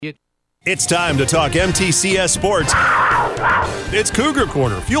It's time to talk MTCS sports. It's Cougar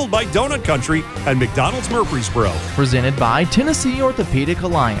Corner, fueled by Donut Country and McDonald's Murfreesboro. Presented by Tennessee Orthopedic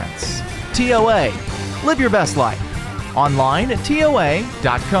Alliance. TOA, live your best life. Online at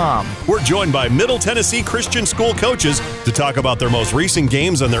TOA.com. We're joined by Middle Tennessee Christian School coaches to talk about their most recent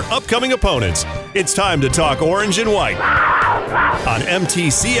games and their upcoming opponents. It's time to talk orange and white on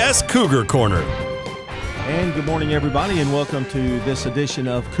MTCS Cougar Corner. And good morning, everybody, and welcome to this edition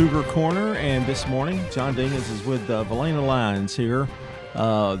of Cougar Corner. And this morning, John Dinkins is with Valena Lyons here,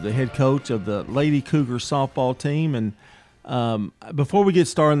 the head coach of the Lady Cougar softball team. And before we get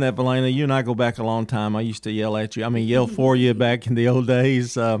started on that, Valena, you and I go back a long time. I used to yell at you. Yell for you back in the old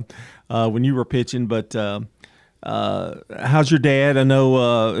days when you were pitching. But how's your dad? I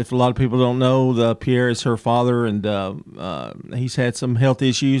know if a lot of people don't know, Pierre is her father, and he's had some health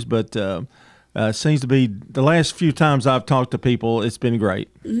issues, but seems to be the last few times I've talked to people, it's been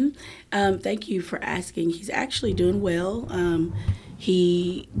great. Mm-hmm. Thank you for asking. He's actually doing well.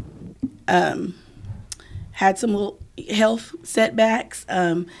 He had some little health setbacks,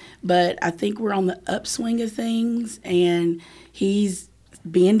 but I think we're on the upswing of things, and he's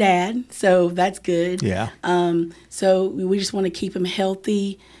being dad, so that's good. Yeah. So we just want to keep him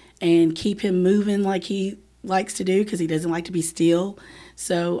healthy and keep him moving like he likes to do, because he doesn't like to be still.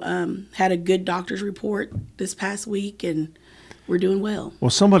 So had a good doctor's report this past week, and we're doing well.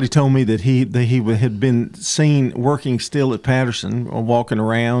 Well, somebody told me that he had been seen working still at Patterson, walking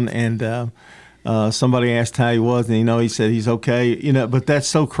around, and somebody asked how he was, and he said he's okay. But that's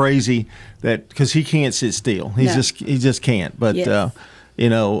so crazy that because he can't sit still, he just can't. But yes.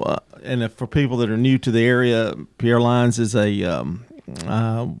 And if for people that are new to the area, Pierre Lyons is a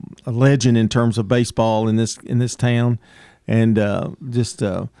legend in terms of baseball in this town. And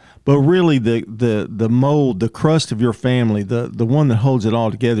but really the mold, the crust of your family, the one that holds it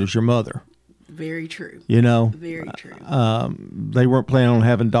all together is your mother. Very true. Very true. They weren't planning on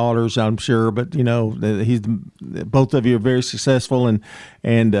having daughters, I'm sure, but both of you are very successful, and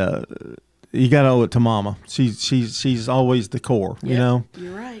you got to owe it to Mama. She's always the core. You're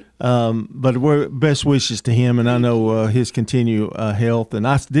right. But we're best wishes to him, and I know his continued health. And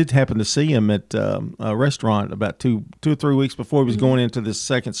I did happen to see him at a restaurant about two or 3 weeks before he was going into this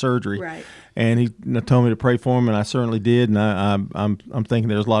second surgery. Right. And he told me to pray for him, and I certainly did. And I'm thinking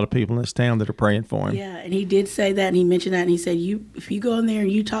there's a lot of people in this town that are praying for him. Yeah, and he did say that, and he mentioned that, and he said, if you go in there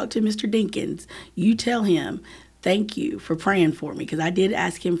and you talk to Mr. Dinkins, you tell him, thank you for praying for me, because I did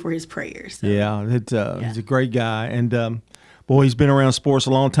ask him for his prayers. So. Yeah, he's a great guy. And, boy, he's been around sports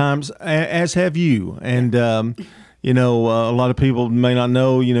a long time, as have you. And, a lot of people may not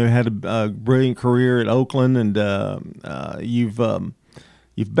know, had a brilliant career at Oakland, and you've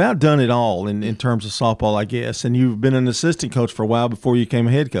about done it all in terms of softball, I guess. And you've been an assistant coach for a while before you became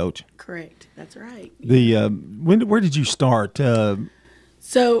a head coach. Correct. That's right. Where did you start?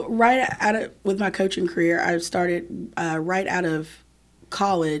 So with my coaching career, I started right out of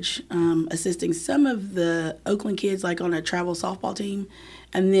college, assisting some of the Oakland kids, like on a travel softball team.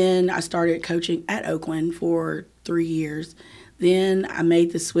 And then I started coaching at Oakland for 3 years. Then I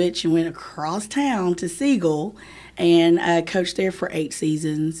made the switch and went across town to Siegel, and I coached there for 8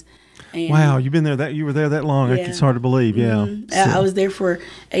 seasons. And wow, you were there that long. Yeah. It's hard to believe. Mm-hmm. Yeah. I was there for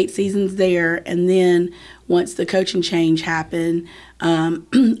 8 seasons there, and then once the coaching change happened,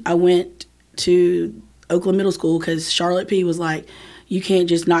 I went to Oakland Middle School because Charlotte P. was like, you can't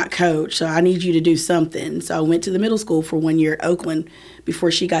just not coach, so I need you to do something. So I went to the middle school for 1 year at Oakland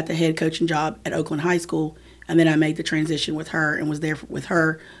before she got the head coaching job at Oakland High School. And then I made the transition with her and was there with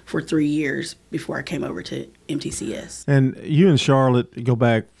her for 3 years before I came over to MTCS. And you and Charlotte go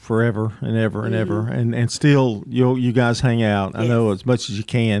back forever and ever and ever, and still you guys hang out. Yes. I know as much as you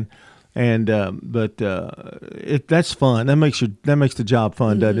can, and that's fun. That makes the job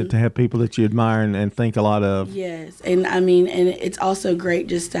fun, doesn't it? To have people that you admire and think a lot of. Yes, and and it's also great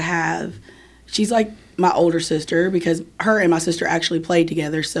just to have. She's like my older sister because her and my sister actually played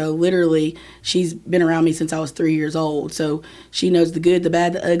together. So literally, she's been around me since I was 3 years old. So she knows the good, the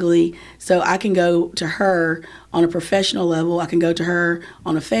bad, the ugly. So I can go to her on a professional level. I can go to her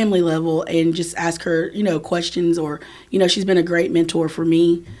on a family level and just ask her, questions, or, she's been a great mentor for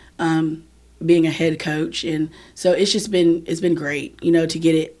me, being a head coach. And so it's been great,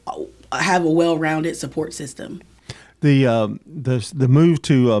 to have a well-rounded support system. The move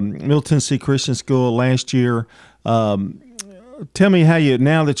to Middle Tennessee Christian School last year, tell me how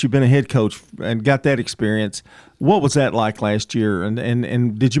now that you've been a head coach and got that experience, what was that like last year?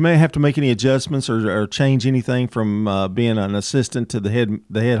 And did you may have to make any adjustments or change anything from being an assistant to the head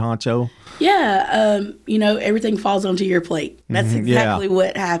honcho? Yeah, everything falls onto your plate. That's exactly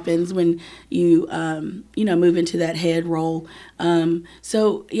what happens when you, move into that head role.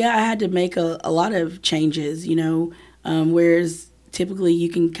 So I had to make a lot of changes, whereas typically you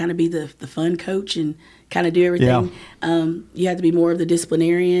can kind of be the fun coach and kind of do everything. Yeah. You have to be more of the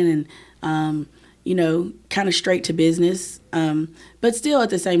disciplinarian and, kind of straight to business. But still at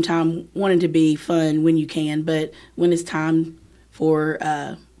the same time wanting to be fun when you can. But when it's time for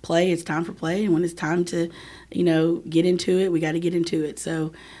play, it's time for play. And when it's time to, get into it, we got to get into it.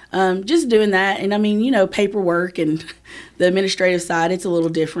 So just doing that. And paperwork and the administrative side, it's a little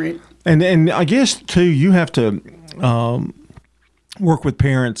different. And I guess, too, you have to work with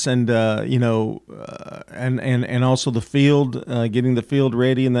parents and and also the field, getting the field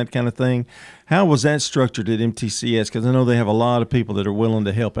ready and that kind of thing. How was that structured at MTCS? Because I know they have a lot of people that are willing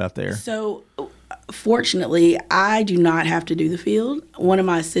to help out there. So fortunately, I do not have to do the field. One of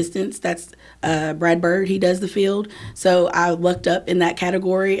my assistants, that's Brad Bird, he does the field. So I lucked up in that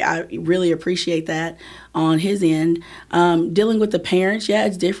category. I really appreciate that on his end. Dealing with the parents,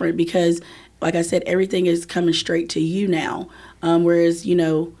 it's different because, like I said, everything is coming straight to you now. Whereas,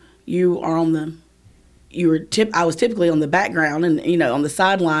 you are I was typically on the background and, on the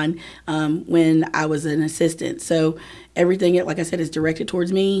sideline when I was an assistant. So everything, like I said, is directed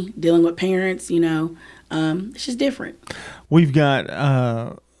towards me, dealing with parents, it's just different. We've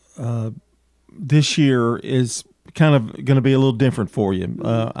got this year is kind of going to be a little different for you.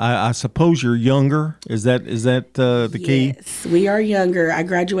 I suppose you're younger. Is that the key? Yes, we are younger. I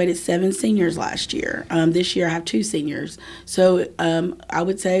graduated 7 seniors last year. This year I have 2 seniors. So I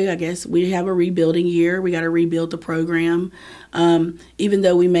would say, I guess, we have a rebuilding year. We got to rebuild the program. Even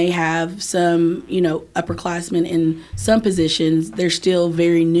though we may have some, upperclassmen in some positions, they're still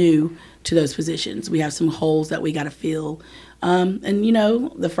very new to those positions. We have some holes that we got to fill. And,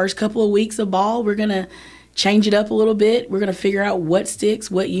 the first couple of weeks of ball, we're going to change it up a little bit. We're going to figure out what sticks,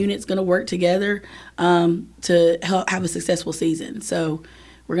 what unit's going to work together to help have a successful season. So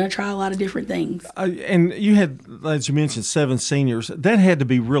we're going to try a lot of different things. And you had, as you mentioned, 7 seniors. That had to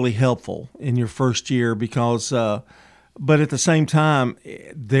be really helpful in your first year because, but at the same time,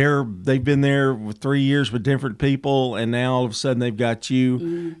 they've been there with 3 years with different people, and now all of a sudden they've got you.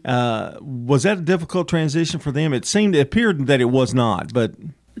 Mm-hmm. Was that a difficult transition for them? It appeared that it was not, but...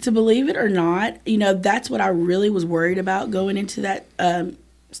 To believe it or not, that's what I really was worried about going into that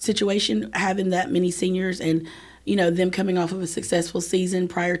situation, having that many seniors and, them coming off of a successful season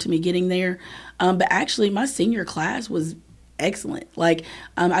prior to me getting there. But actually, my senior class was excellent. Like,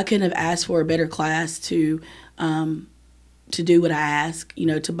 I couldn't have asked for a better class to do what I asked,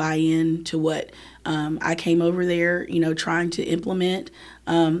 to buy in to what I came over there, trying to implement.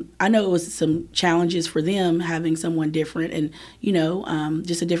 I know it was some challenges for them having someone different and,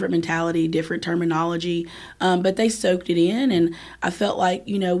 just a different mentality, different terminology. But they soaked it in, and I felt like,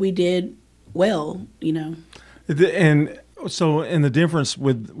 we did well, And so, and the difference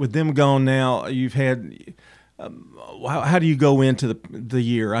with them gone now, you've had... how do you go into the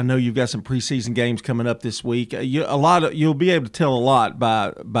year? I know you've got some preseason games coming up this week. You'll be able to tell a lot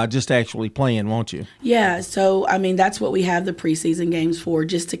by just actually playing, won't you? Yeah. So that's what we have the preseason games for,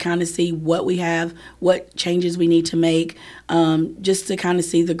 just to kind of see what we have, what changes we need to make, just to kind of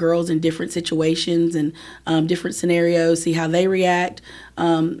see the girls in different situations and different scenarios, see how they react.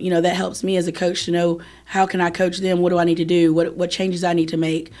 That helps me as a coach to know how can I coach them, what do I need to do, what changes I need to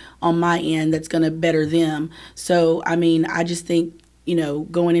make on my end that's going to better them. So, I just think,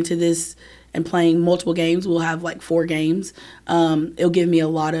 going into this and playing multiple games, we'll have like 4 games. It'll give me a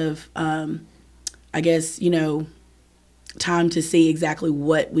lot of, time to see exactly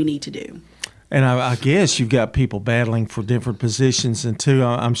what we need to do. And I guess you've got people battling for different positions, and too,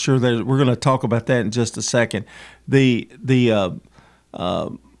 I'm sure that we're going to talk about that in just a second.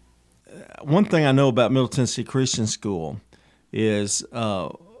 One thing I know about Middle Tennessee Christian School is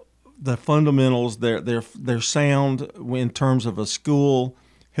the fundamentals. They're sound in terms of a school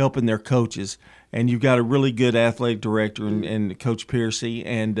helping their coaches, and you've got a really good athletic director and Coach Piercy,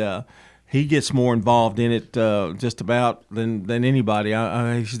 and he gets more involved in it just about than anybody.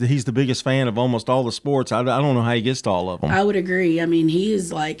 He's the biggest fan of almost all the sports. I don't know how he gets to all of them. I would agree. He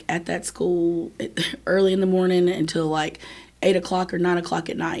is like at that school early in the morning until like 8 o'clock or 9 o'clock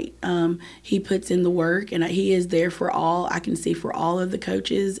at night. He puts in the work, and he is there for all. I can see for all of the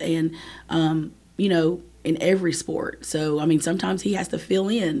coaches, and in every sport. So, I mean, sometimes he has to fill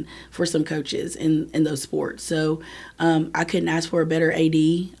in for some coaches in those sports. So I couldn't ask for a better AD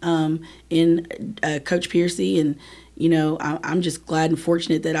in Coach Piercy. And, you know, I'm just glad and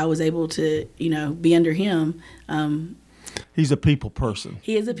fortunate that I was able to, you know, be under him. He's a people person.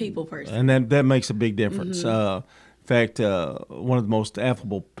 He is a people person. And that makes a big difference. In fact, one of the most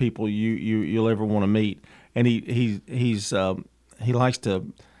affable people you'll ever want to meet. And he likes to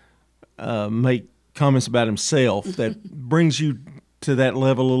make comments about himself that brings you to that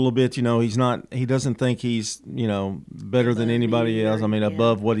level a little bit. You know, he doesn't think he's, you know, better than anybody else. I mean,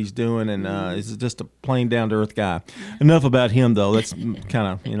 above what he's doing, and he's just a plain down to earth guy. Enough about him, though. That's kind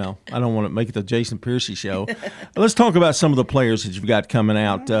of, you know, I don't want to make it the Jason Piercy show. Let's talk about some of the players that you've got coming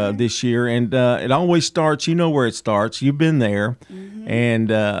out this year, and it always starts. You know where it starts. You've been there, and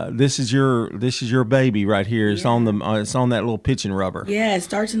this is your baby right here. It's on that little pitching rubber. Yeah, it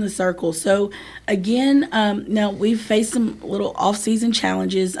starts in the circle. So again, now we've faced some little off-season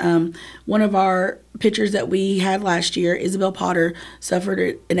challenges. One of our pitchers that we had last year, Isabel Potter, suffered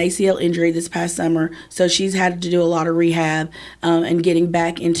an ACL injury this past summer, so she's had to do a lot of rehab and getting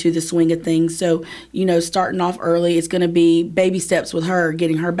back into the swing of things. So, you know, starting off early, it's going to be baby steps with her,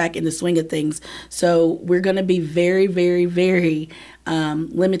 getting her back in the swing of things. So we're going to be very, very, very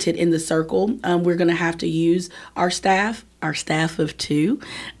limited in the circle. We're going to have to use our staff of 2.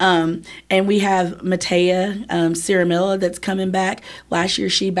 And we have Matea Ciramella that's coming back. Last year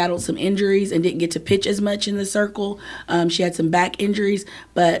she battled some injuries and didn't get to pitch as much in the circle. She had some back injuries,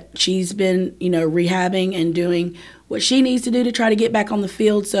 but she's been, you know, rehabbing and doing what she needs to do to try to get back on the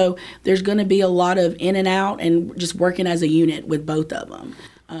field. So there's going to be a lot of in and out and just working as a unit with both of them.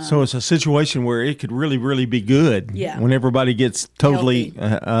 So it's a situation where it could really, really be good when everybody gets totally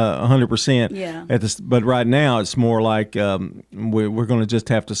 100%. Yeah. But right now it's more like we're going to just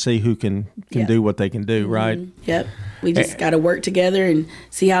have to see who can do what they can do, right? Yep. We just got to work together and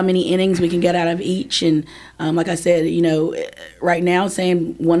see how many innings we can get out of each. And like I said, you know, right now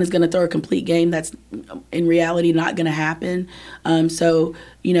saying one is going to throw a complete game, that's in reality not going to happen. So,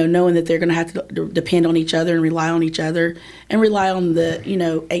 you know, knowing that they're going to have to depend on each other and rely on each other and rely on the, you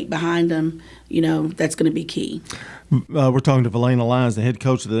know, 8 behind them, you know, that's going to be key. We're talking to Valena Lyons, the head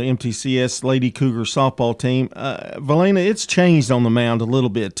coach of the MTCS Lady Cougar softball team. Valena, it's changed on the mound a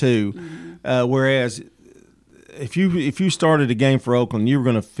little bit too, whereas if you started a game for Oakland, you were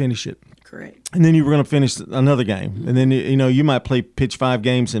going to finish it. Correct. And then you were going to finish another game. And then, you know, you might pitch 5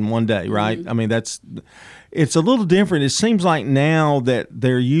 games in one day, right? I mean, it's a little different. It seems like now that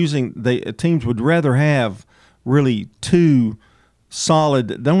teams would rather have really 2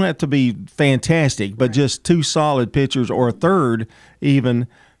 solid, don't have to be fantastic, but just 2 solid pitchers or a third even.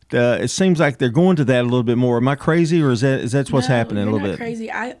 It seems like they're going to that a little bit more. Am I crazy, or is that what's happening a little bit? Crazy.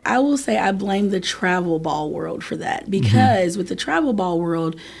 I will say I blame the travel ball world for that, because with the travel ball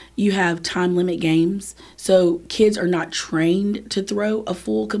world, you have time limit games. So kids are not trained to throw a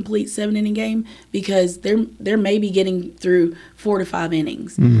full, complete 7-inning game because they're maybe getting through 4 to 5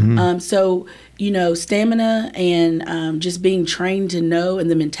 innings. So, you know, stamina and just being trained to know, and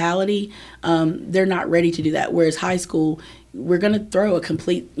the mentality, they're not ready to do that. Whereas high school, we're going to throw a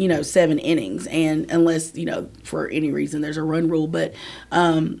complete, you know, 7 innings, and unless, you know, for any reason there's a run rule. But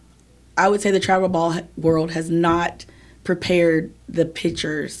I would say the travel ball world has not prepared the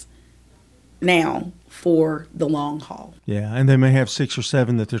pitchers now for the long haul. Yeah, and they may have 6 or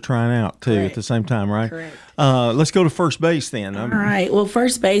 7 that they're trying out too at the same time, right? Correct. Let's go to first base then. All right. Well,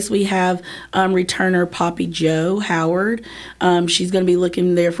 first base, we have returner Poppy Jo Howard. She's going to be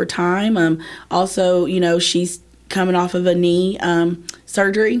looking there for time. Also, you know, she's coming off of a knee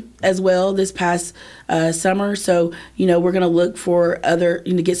surgery as well this past summer. So, you know, we're going to look for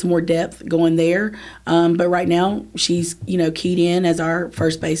get some more depth going there. But right now, she's, you know, keyed in as our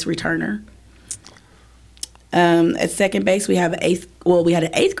first base returner. At second base, we had an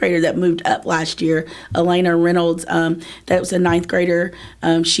 8th grader that moved up last year, Elena Reynolds. That was a 9th grader.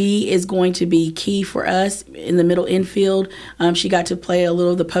 She is going to be key for us in the middle infield. She got to play a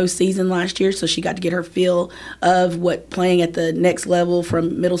little of the postseason last year, so she got to get her feel of what playing at the next level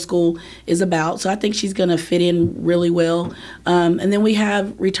from middle school is about. So I think she's going to fit in really well. And then we have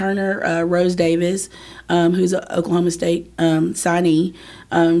returner Rose Davis, who's an Oklahoma State signee.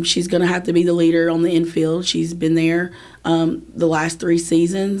 She's going to have to be the leader on the infield. She's been there the last 3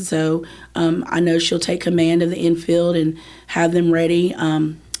 seasons, so I know she'll take command of the infield and have them ready.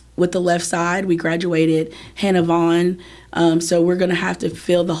 With the left side, we graduated Hannah Vaughn, so we're going to have to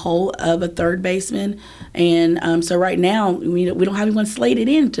fill the hole of a third baseman. And so right now, we don't have anyone slated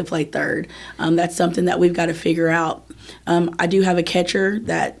in to play third. That's something that we've got to figure out. I do have a catcher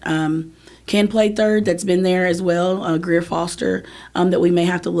that can play third that's been there as well, Greer Foster, that we may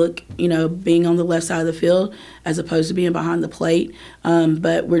have to look, being on the left side of the field as opposed to being behind the plate.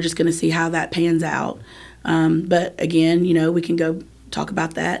 But we're just going to see how that pans out. But again, we can go talk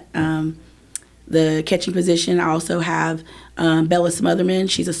about that. The catching position, I also have Bella Smotherman.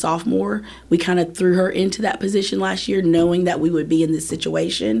 She's a sophomore. We kind of threw her into that position last year knowing that we would be in this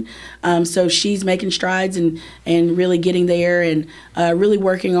situation. So she's making strides and really getting there and really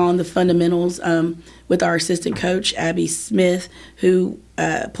working on the fundamentals with our assistant coach, Abby Smith, who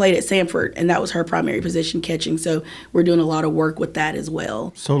played at Sanford, and that was her primary position, catching. So we're doing a lot of work with that as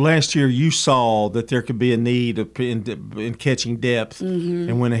well. So last year you saw that there could be a need in catching depth,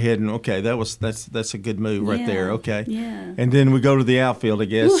 and went ahead and that's a good move right there. Okay. Yeah. And then we go to the outfield, I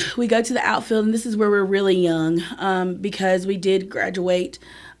guess. We go to the outfield, and this is where we're really young because we did graduate.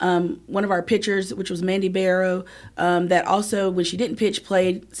 One of our pitchers, which was Mandy Barrow, that also, when she didn't pitch,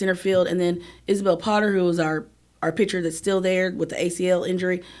 played center field, and then Isabel Potter, who was our pitcher that's still there with the ACL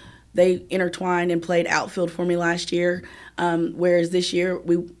injury, they intertwined and played outfield for me last year, whereas this year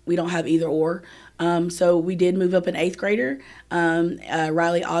we don't have either or. So we did move up an 8th grader,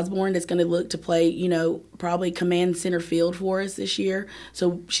 Riley Osborne, that's going to look to play, probably command center field for us this year.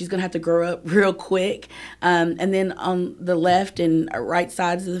 So she's going to have to grow up real quick. And then on the left and right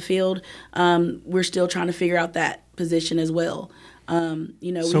sides of the field, we're still trying to figure out that position as well.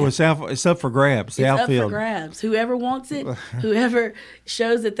 So it's up for grabs. The outfield. It's up for grabs. Whoever wants it, whoever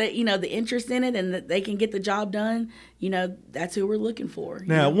shows that they, the interest in it and that they can get the job done, that's who we're looking for.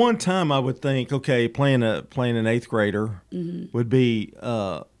 Now, at one time I would think, okay, playing an 8th grader would be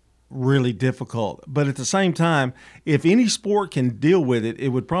really difficult. But at the same time, if any sport can deal with it, it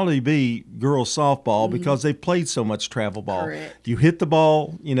would probably be girls softball because they've played so much travel ball. Correct. You hit the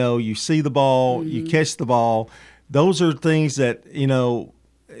ball, you see the ball, you catch the ball. Those are things that,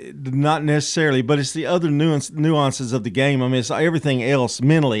 not necessarily, but it's the other nuances of the game. I mean, it's everything else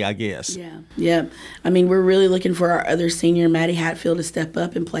mentally, I guess. Yeah. I mean, we're really looking for our other senior, Maddie Hatfield, to step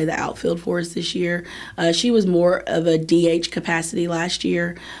up and play the outfield for us this year. She was more of a DH capacity last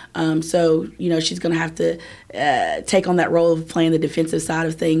year. So, she's going to have to take on that role of playing the defensive side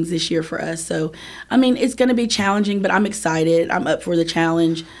of things this year for us. So, I mean, it's going to be challenging, but I'm excited. I'm up for the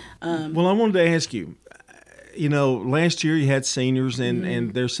challenge. Well, I wanted to ask you, last year you had seniors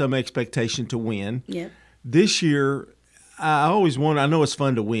and there's some expectation to win. Yeah. This year, I always want. I know it's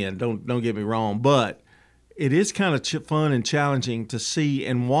fun to win. Don't get me wrong, but it is kind of fun and challenging to see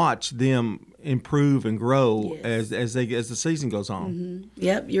and watch them improve and grow as the season goes on.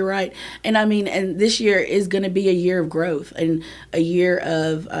 Yep, you're right. And I mean, and this year is going to be a year of growth and a year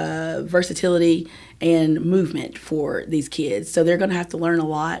of versatility and movement for these kids. So they're going to have to learn a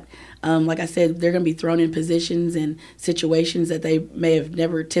lot. Like I said, they're going to be thrown in positions and situations that they may have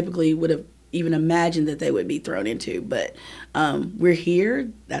never typically would have even imagined that they would be thrown into. But we're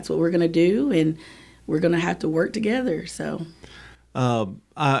here. That's what we're going to do, and we're going to have to work together. So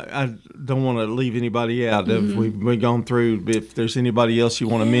I don't want to leave anybody out. If we've gone through, if there's anybody else you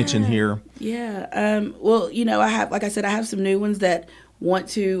want to mention here. Yeah. Well, I have some new ones that want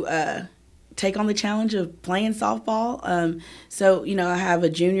to take on the challenge of playing softball. So, I have a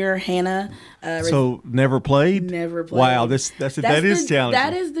junior, Hannah. So never played? Never played. Wow, that is challenging.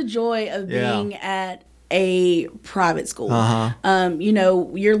 That is the joy of being at a private school.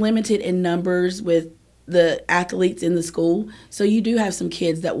 You're limited in numbers with the athletes in the school, so you do have some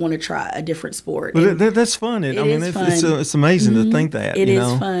kids that want to try a different sport. But that's fun. It's amazing to think that. It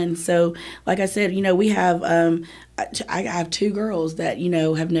is fun. So, like I said, we have I have 2 girls that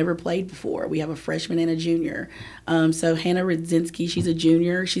have never played before. We have a freshman and a junior. So Hannah Radzinski, she's a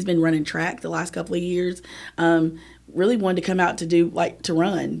junior. She's been running track the last couple of years. Really wanted to come out to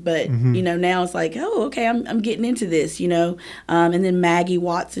run, but now it's like, oh, okay, I'm getting into this, and then Maggie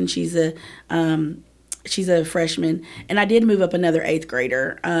Watson, she's a freshman, and I did move up another 8th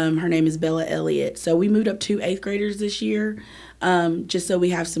grader. Her name is Bella Elliott. So we moved up 2 8th graders this year, just so we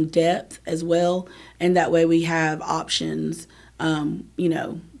have some depth as well, and that way we have options,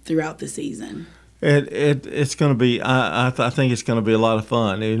 throughout the season. It's going to be. I think it's going to be a lot of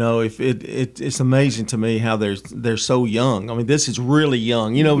fun. It's amazing to me how they're so young. I mean, this is really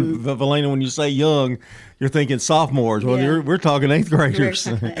young. Valena, when you say young, you're thinking sophomores. Well, we're talking 8th graders.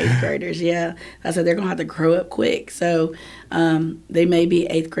 8th graders, yeah. I said they're going to have to grow up quick. So they may be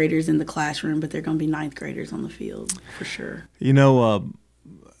 8th graders in the classroom, but they're going to be 9th graders on the field for sure.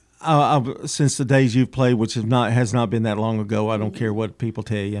 Since the days you've played, which has not been that long ago, I don't care what people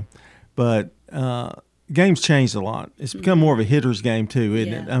tell you, but games changed a lot. It's become more of a hitter's game too,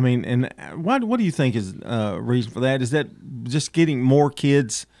 isn't it? I mean, and what do you think is reason for that? Is that just getting more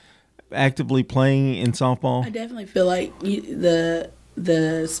kids actively playing in softball? I definitely feel like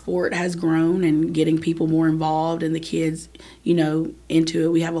the sport has grown and getting people more involved and the kids, into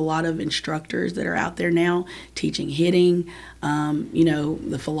it. We have a lot of instructors that are out there now teaching hitting,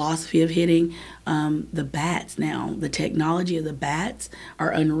 the philosophy of hitting, the bats now. The technology of the bats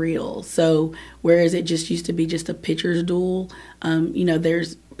are unreal. So whereas it just used to be just a pitcher's duel,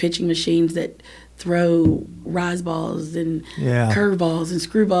 there's pitching machines that throw rise balls and curve balls and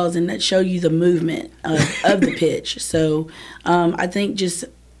screw balls and that show you the movement of the pitch. So I think just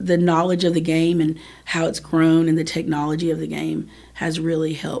the knowledge of the game and how it's grown and the technology of the game has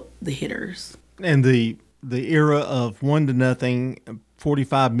really helped the hitters. And the era of 1-0,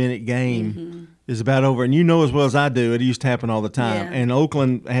 45-minute game is about over. And you know as well as I do, it used to happen all the time. Yeah. And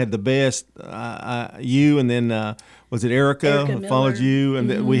Oakland had the best, you and then was it Erica Miller. followed you?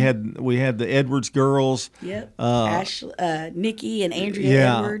 And we had the Edwards girls. Yep. Nikki and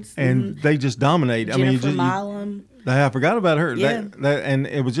Andrea Edwards. And they just dominated. Jennifer Milam. I forgot about her. Yeah. And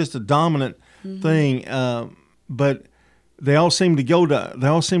it was just a dominant thing. But they all seemed to get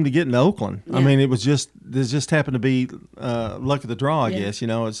into Oakland. Yeah. I mean, it just happened to be luck of the draw, I guess,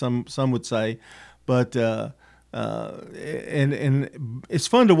 as some would say. But and it's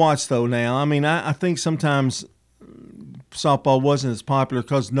fun to watch though now. I mean, I think sometimes softball wasn't as popular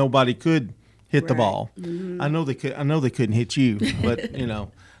because nobody could hit the ball. I know they couldn't hit you, but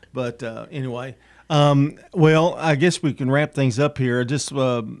But anyway, well, I guess we can wrap things up here. Just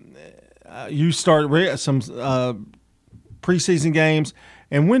you start some preseason games,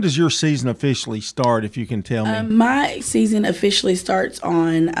 and when does your season officially start? If you can tell me. My season officially starts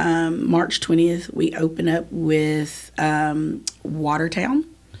on March 20th. We open up with Watertown,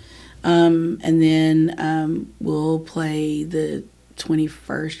 and then we'll play the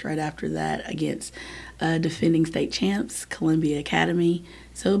 21st right after that against defending state champs, Columbia Academy.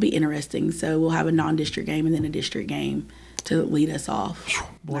 So it'll be interesting. So we'll have a non-district game and then a district game to lead us off.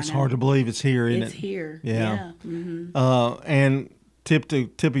 Boy, it's hard to believe it's here, isn't it? It's here. Yeah. Mm-hmm. And tip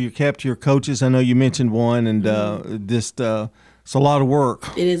of your cap to your coaches. I know you mentioned one, and it's a lot of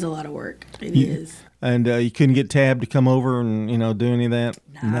work. It is a lot of work. It is. And you couldn't get Tab to come over and do any of that.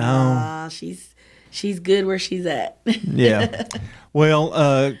 No, she's good where she's at. Yeah.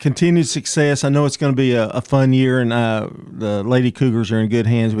 Well, continued success. I know it's going to be a fun year, and the Lady Cougars are in good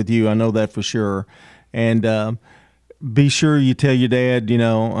hands with you. I know that for sure. And be sure you tell your dad,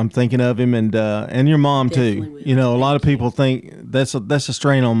 I'm thinking of him, and your mom Definitely too. will. A lot of people think that's a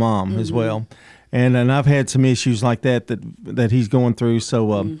strain on mom as well. And I've had some issues like that he's going through.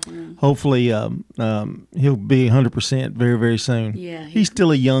 So hopefully he'll be 100% very, very soon. Yeah, he's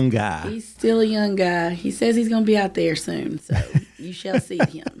still a young guy. He's still a young guy. He says he's going to be out there soon, so you shall see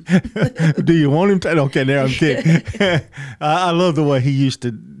him. Do you want him to? Okay, now I'm kidding. I love the way he used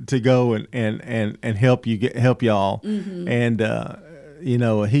to go and help y'all. And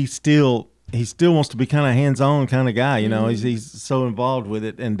he still wants to be kind of hands-on kind of guy. He's so involved with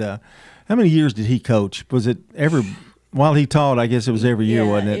it. And how many years did he coach? Was it while he taught? I guess it was every year,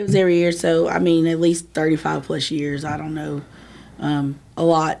 wasn't it? It was every year. So, at least 35 plus years. I don't know. A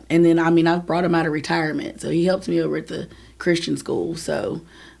lot. And then, I've brought him out of retirement. So, he helps me over at the Christian school. So,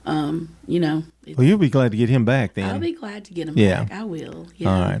 well, you'll be glad to get him back then. I'll be glad to get him back. I will.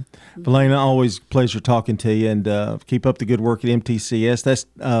 Yeah. All right. Valena, always a pleasure talking to you, and keep up the good work at MTCS. That's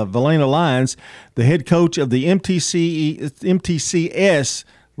Valena Lyons, the head coach of the MTCS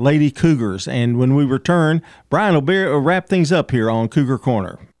Lady Cougars. And when we return, Brian will wrap things up here on Cougar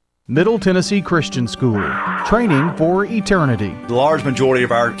Corner. Middle Tennessee Christian School, training for eternity. The large majority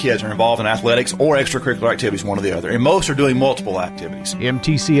of our kids are involved in athletics or extracurricular activities, one or the other, and most are doing multiple activities.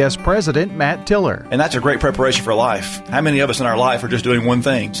 MTCS President Matt Tiller. And that's a great preparation for life. How many of us in our life are just doing one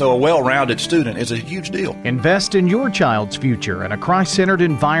thing? So a well-rounded student is a huge deal. Invest in your child's future in a Christ-centered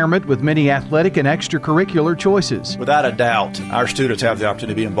environment with many athletic and extracurricular choices. Without a doubt, our students have the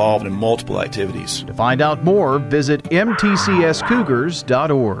opportunity to be involved in multiple activities. To find out more, visit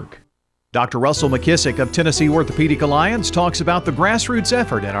mtcscougars.org. Dr. Russell McKissick of Tennessee Orthopedic Alliance talks about the grassroots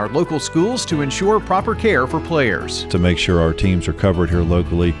effort in our local schools to ensure proper care for players. To make sure our teams are covered here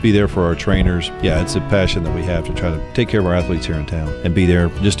locally, be there for our trainers. Yeah, it's a passion that we have to try to take care of our athletes here in town and be there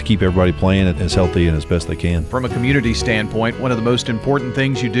just to keep everybody playing as healthy and as best they can. From a community standpoint, one of the most important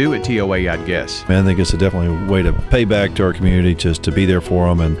things you do at TOA, I'd guess. I think it's definitely a way to pay back to our community, just to be there for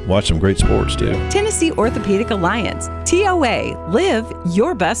them and watch some great sports too. Tennessee Orthopedic Alliance, TOA, live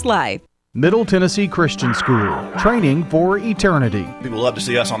your best life. Middle Tennessee Christian School, training for eternity. People love to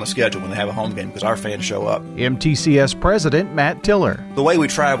see us on the schedule when they have a home game because our fans show up. MTCS President Matt Tiller. The way we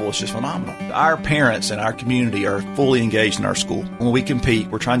travel is just phenomenal. Our parents and our community are fully engaged in our school. When we compete,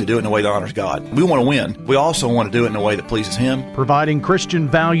 we're trying to do it in a way that honors God. We want to win. We also want to do it in a way that pleases Him. Providing Christian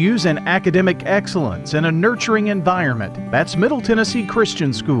values and academic excellence in a nurturing environment. That's Middle Tennessee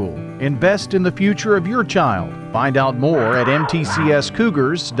Christian School. Invest in the future of your child. Find out more at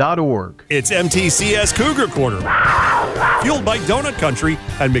mtcscougars.org. It's MTCS Cougar Corner, fueled by Donut Country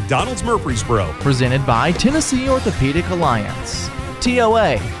and McDonald's Murfreesboro. Presented by Tennessee Orthopedic Alliance.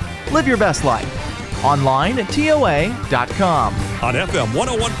 TOA. Live your best life. Online at TOA.com. On FM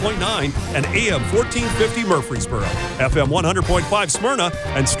 101.9 and AM 1450 Murfreesboro, FM 100.5 Smyrna,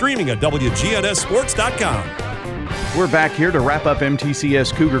 and streaming at WGNSSports.com. We're back here to wrap up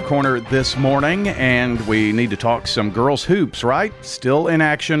MTCS Cougar Corner this morning, and we need to talk some girls hoops, right? Still in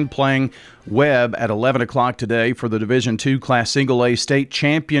action, playing Webb at 11 o'clock today for the Division II Class Single A State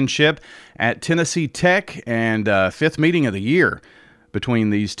Championship at Tennessee Tech, and fifth meeting of the year between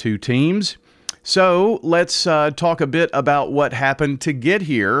these two teams. So let's talk a bit about what happened to get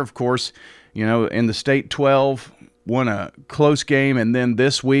here. Of course, you know, in the State 12, won a close game, and then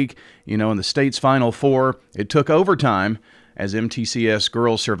this week, you know, in the state's Final Four, it took overtime as MTCS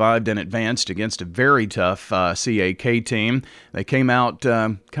girls survived and advanced against a very tough CAK team. They came out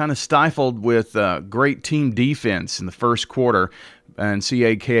kind of stifled with great team defense in the first quarter, and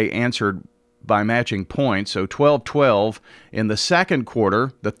CAK answered by matching points, so 12-12 in the second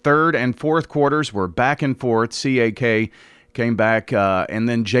quarter. The third and fourth quarters were back and forth. CAK came back, and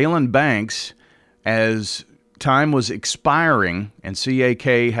then Jalen Banks, as time was expiring and CAK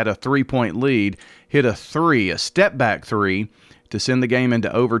had a 3-point lead, hit a step-back three to send the game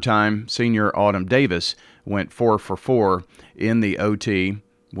into overtime. Senior Autumn Davis went 4 for 4 in the OT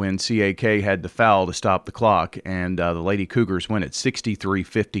when CAK had to foul to stop the clock, and the Lady Cougars win at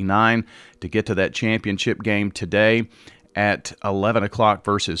 63-59 to get to that championship game today at 11 o'clock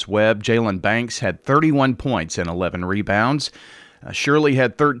versus Webb. Jalen Banks had 31 points and 11 rebounds. Shirley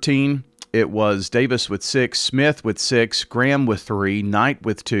had 13. It was Davis with 6, Smith with 6, Graham with 3, Knight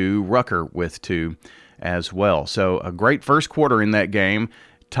with 2, Rucker with 2 as well. So a great first quarter in that game,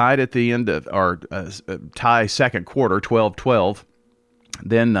 tied at the end of, or tie second quarter, 12-12.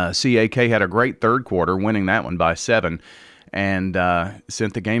 Then CAK had a great third quarter, winning that one by 7, and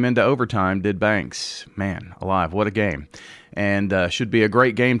sent the game into overtime, did Banks. Man alive, what a game. And should be a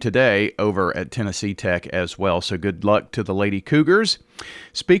great game today over at Tennessee Tech as well. So good luck to the Lady Cougars.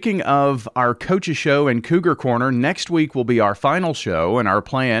 Speaking of our Coaches Show and Cougar Corner, next week will be our final show, and our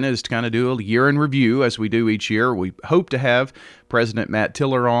plan is to kind of do a year in review as we do each year. We hope to have President Matt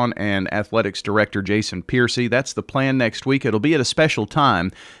Tiller on and Athletics Director Jason Piercy. That's the plan next week. It'll be at a special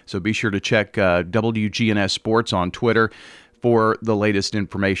time, so be sure to check WGNS Sports on Twitter for the latest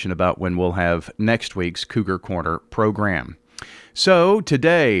information about when we'll have next week's Cougar Corner program. So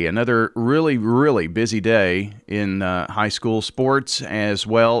today, another really, really busy day in high school sports as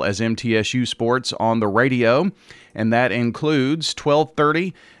well as MTSU sports on the radio, and that includes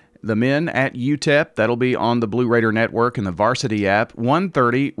 12:30, the men at UTEP. That'll be on the Blue Raider Network and the Varsity app.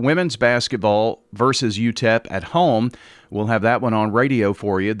 1:30, women's basketball versus UTEP at home. We'll have that one on radio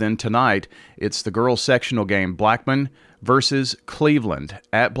for you. Then tonight, it's the girls' sectional game, Blackman versus Cleveland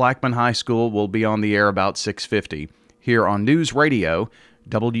at Blackman High School. Will be on the air about 6:50. Here on News Radio,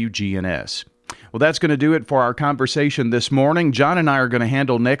 WGNS. Well, that's going to do it for our conversation this morning. John and I are going to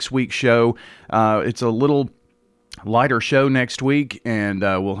handle next week's show. It's a little lighter show next week, and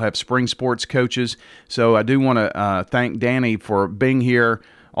we'll have spring sports coaches. So I do want to thank Danny for being here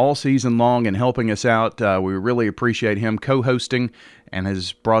all season long and helping us out. We really appreciate him co-hosting and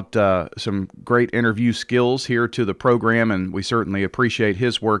has brought some great interview skills here to the program, and we certainly appreciate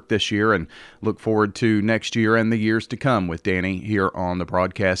his work this year and look forward to next year and the years to come with Danny here on the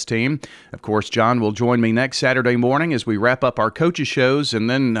broadcast team. Of course, John will join me next Saturday morning as we wrap up our coaches shows, and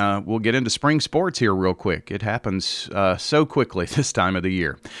then we'll get into spring sports here real quick. It happens so quickly this time of the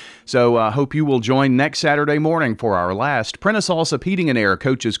year. So I hope you will join next Saturday morning for our last Prentice Allsup Heating and Air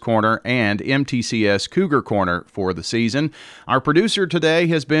Coaches Corner and MTCS Cougar Corner for the season. Our producer today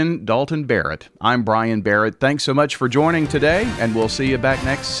has been Dalton Barrett. I'm Brian Barrett. Thanks so much for joining today, and we'll see you back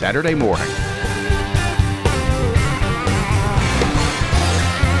next Saturday morning.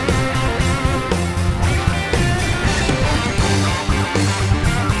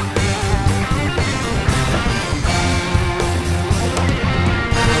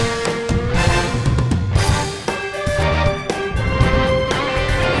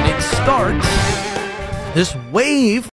 This wave